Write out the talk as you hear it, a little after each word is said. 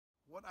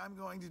What I'm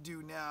going to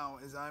do now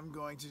is I'm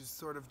going to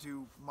sort of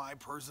do my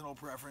personal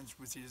preference,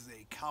 which is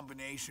a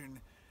combination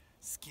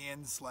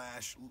skin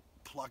slash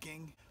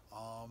plucking.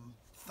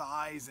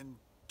 Thighs and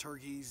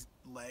turkeys'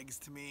 legs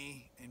to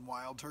me and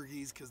wild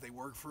turkeys, because they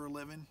work for a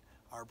living,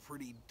 are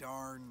pretty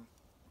darn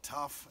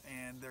tough,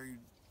 and they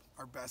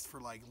are best for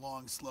like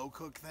long slow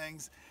cook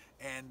things,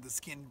 and the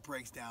skin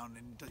breaks down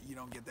and you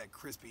don't get that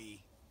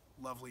crispy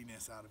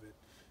loveliness out of it.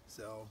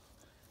 So,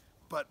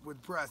 but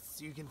with breasts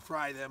you can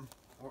fry them,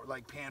 or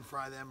like pan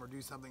fry them or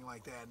do something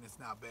like that, and it's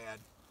not bad.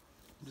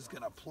 I'm just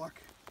gonna pluck.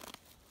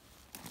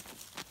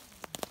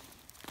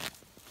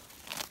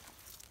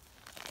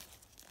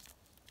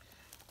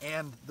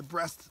 And the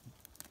breast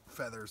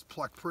feathers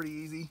pluck pretty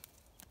easy.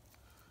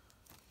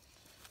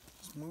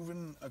 Just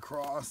moving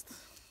across,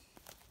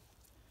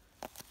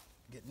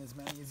 getting as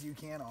many as you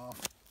can off.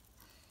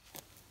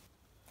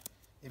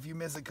 If you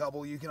miss a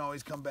couple, you can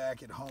always come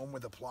back at home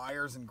with the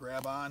pliers and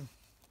grab on.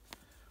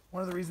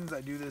 One of the reasons I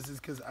do this is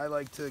because I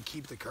like to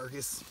keep the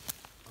carcass.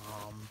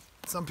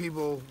 Some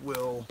people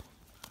will,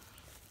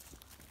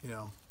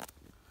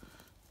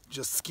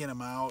 just skin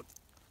them out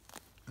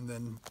and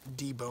then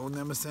debone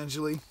them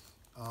essentially.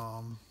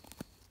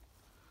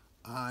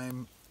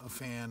 I'm a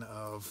fan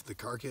of the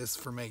carcass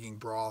for making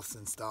broths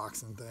and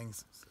stocks and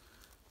things,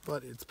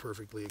 but it's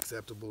perfectly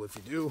acceptable if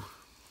you do.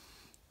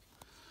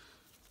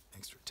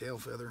 Extra tail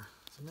feather.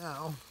 So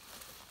now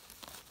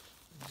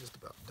I'm just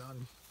about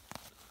done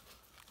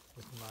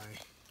with my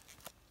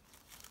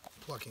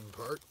plucking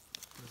part.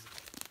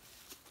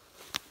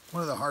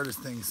 One of the hardest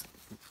things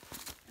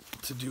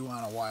to do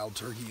on a wild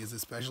turkey is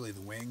especially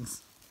the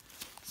wings.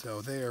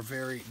 So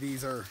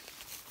these are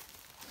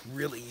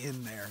really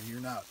in there. You're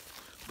not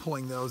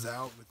pulling those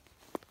out.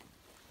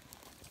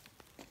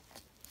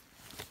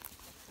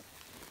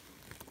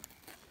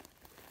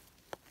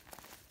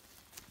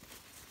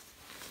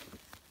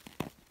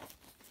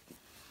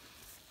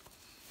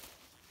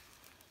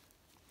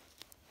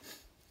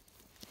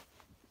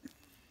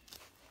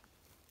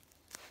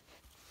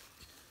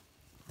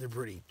 They're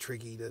pretty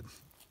tricky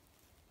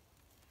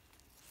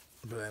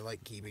but I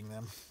like keeping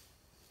them.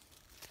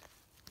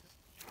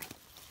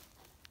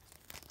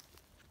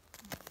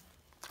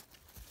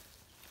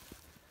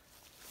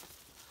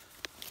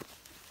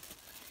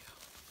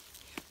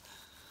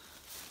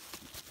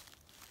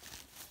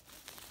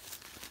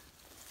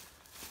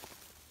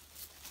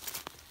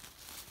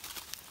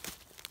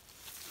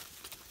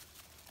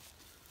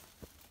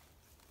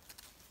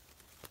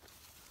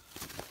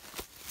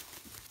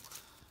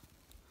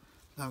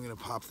 Now I'm going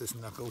to pop this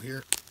knuckle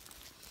here.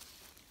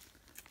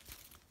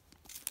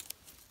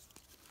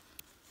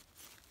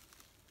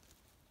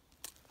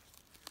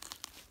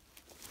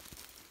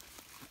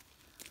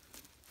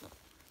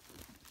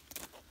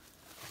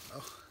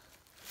 Oh,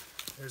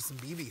 there's some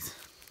BBs.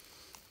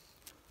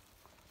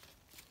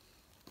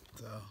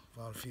 So,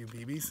 found a few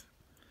BBs.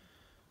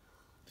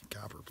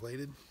 Copper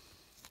plated.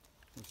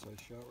 What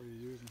size shot were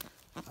you using?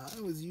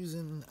 I was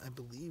using, I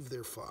believe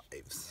they're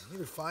 5s.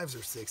 Either 5s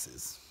or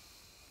 6s.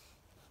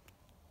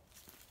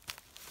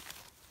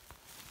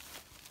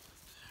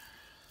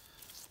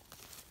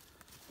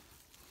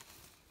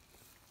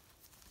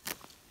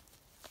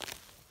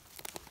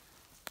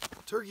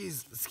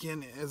 Turkey's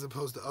skin, as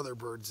opposed to other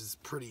birds, is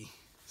pretty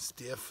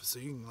stiff, so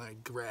you can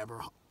like grab her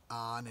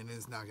on and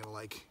it's not gonna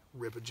like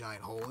rip a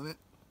giant hole in it.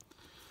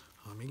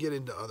 You get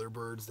into other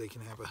birds, they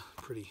can have a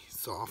pretty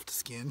soft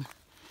skin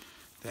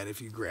that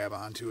if you grab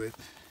onto it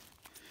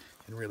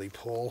and really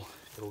pull,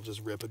 it'll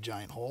just rip a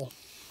giant hole.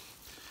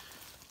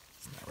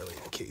 It's not really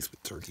the case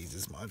with turkeys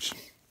as much.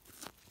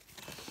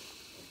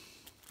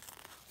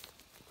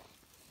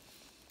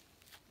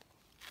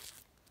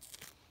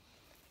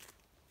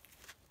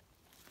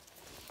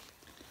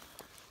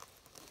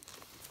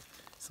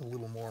 It's a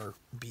little more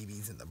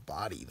BBs in the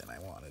body than I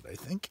wanted, I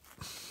think.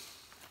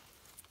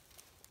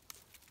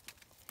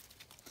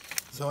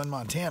 So in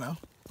Montana,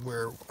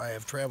 where I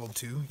have traveled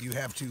to, you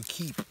have to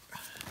keep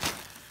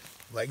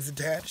legs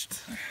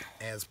attached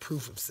as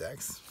proof of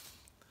sex,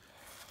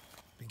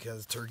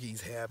 because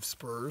turkeys have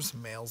spurs,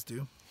 males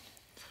do.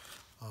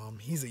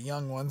 He's a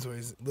young one, so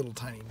he's little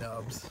tiny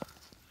nubs,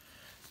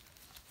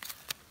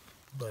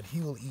 but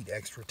he will eat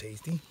extra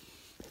tasty.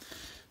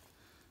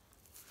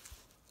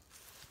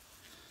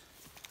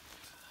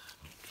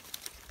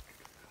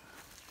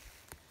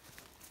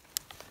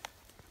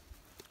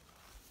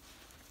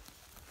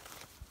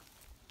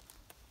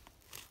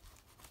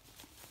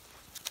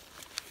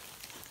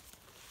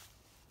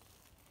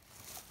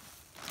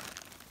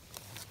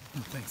 Oh,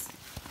 thanks.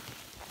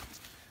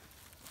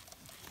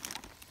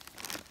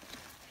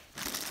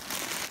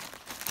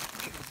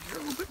 Okay, you're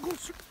a little bit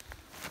closer.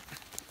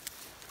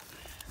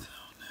 So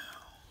now,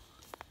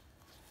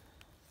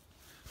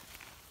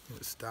 I'm going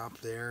to stop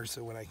there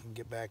so when I can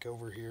get back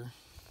over here,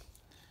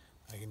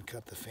 I can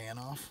cut the fan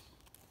off.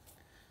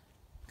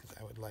 Because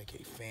I would like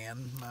a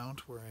fan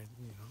mount where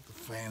the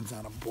fan's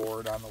on a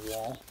board on the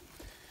wall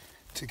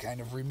to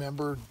kind of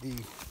remember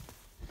the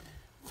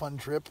fun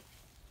trip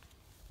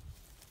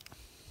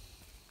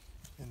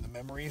and the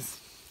memories.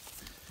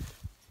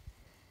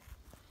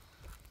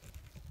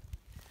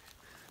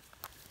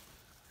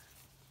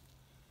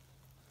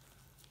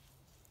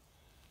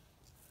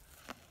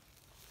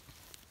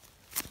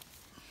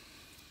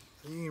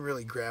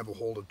 really grab a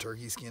hold of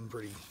turkey skin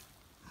pretty.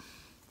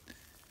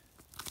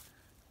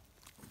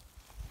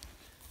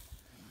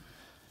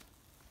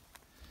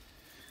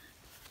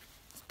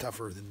 It's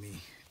tougher than the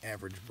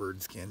average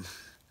bird skin.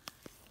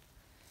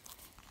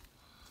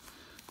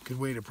 Good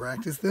way to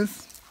practice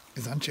this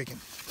is on chicken.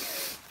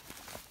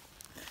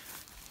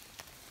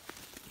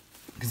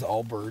 Because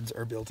all birds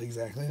are built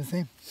exactly the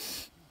same.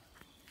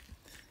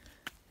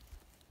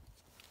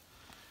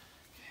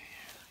 Okay,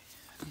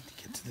 I need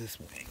to get to this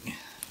wing.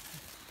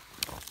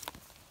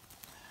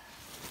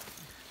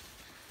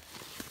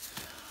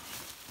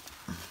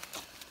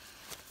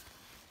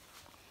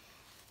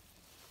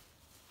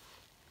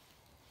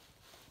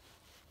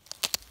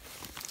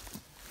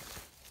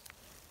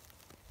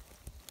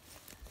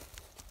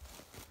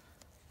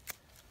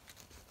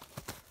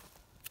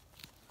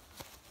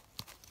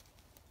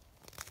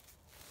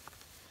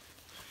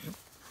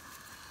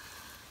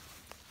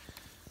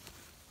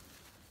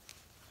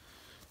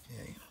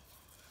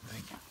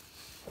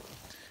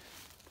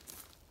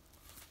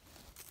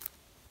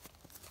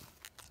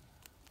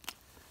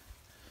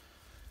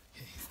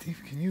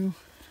 Steve, can you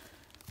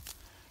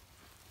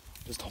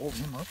just hold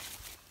him up?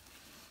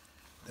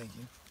 Thank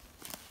you.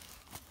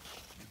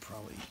 You could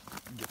probably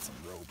get some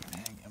rope and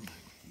hang him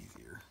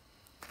easier.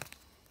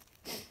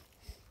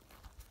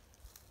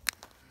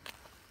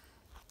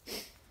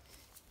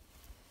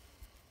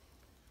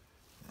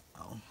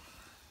 Oh.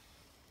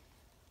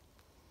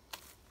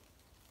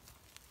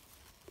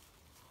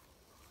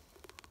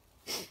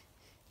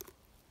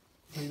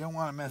 So you don't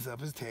want to mess up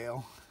his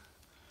tail,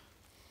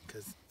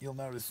 because you'll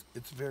notice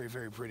it's very,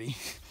 very pretty.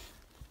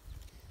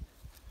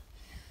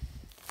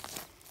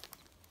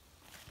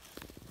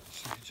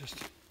 So you just...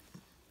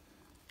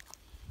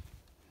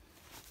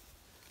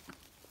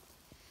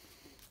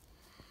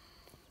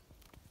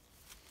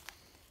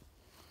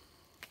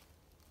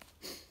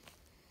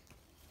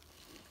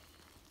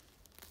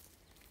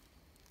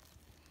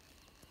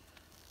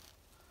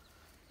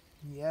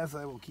 Yes,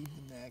 I will keep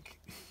the neck,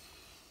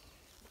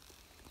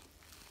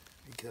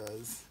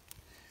 because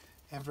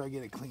after I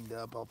get it cleaned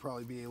up, I'll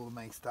probably be able to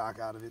make stock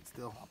out of it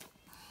still.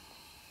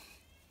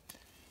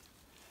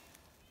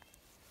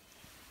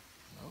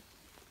 Nope.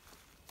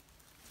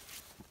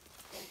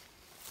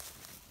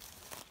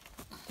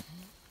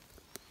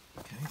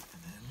 Okay,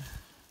 and then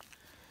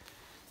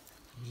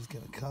I'm just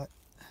going to cut.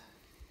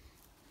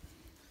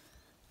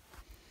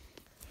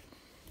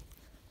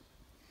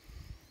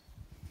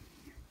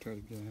 Try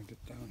to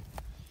get down.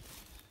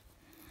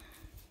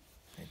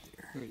 Right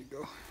there. There you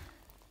go.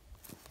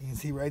 You can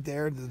see right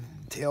there the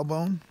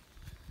tailbone.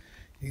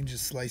 You can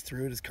just slice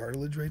through it as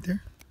cartilage right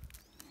there.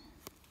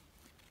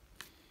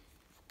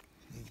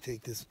 You can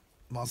take this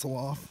muscle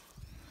off.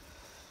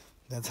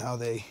 That's how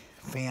they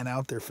fan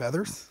out their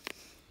feathers.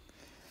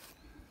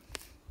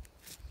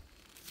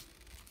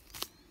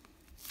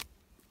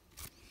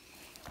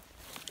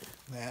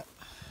 That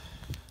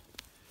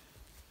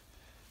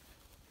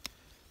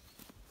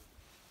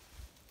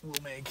will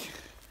make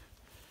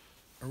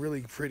a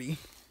really pretty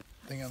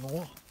thing on the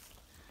wall.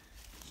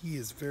 He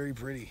is very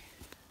pretty,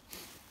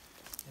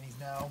 and he's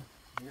now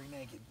very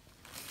naked.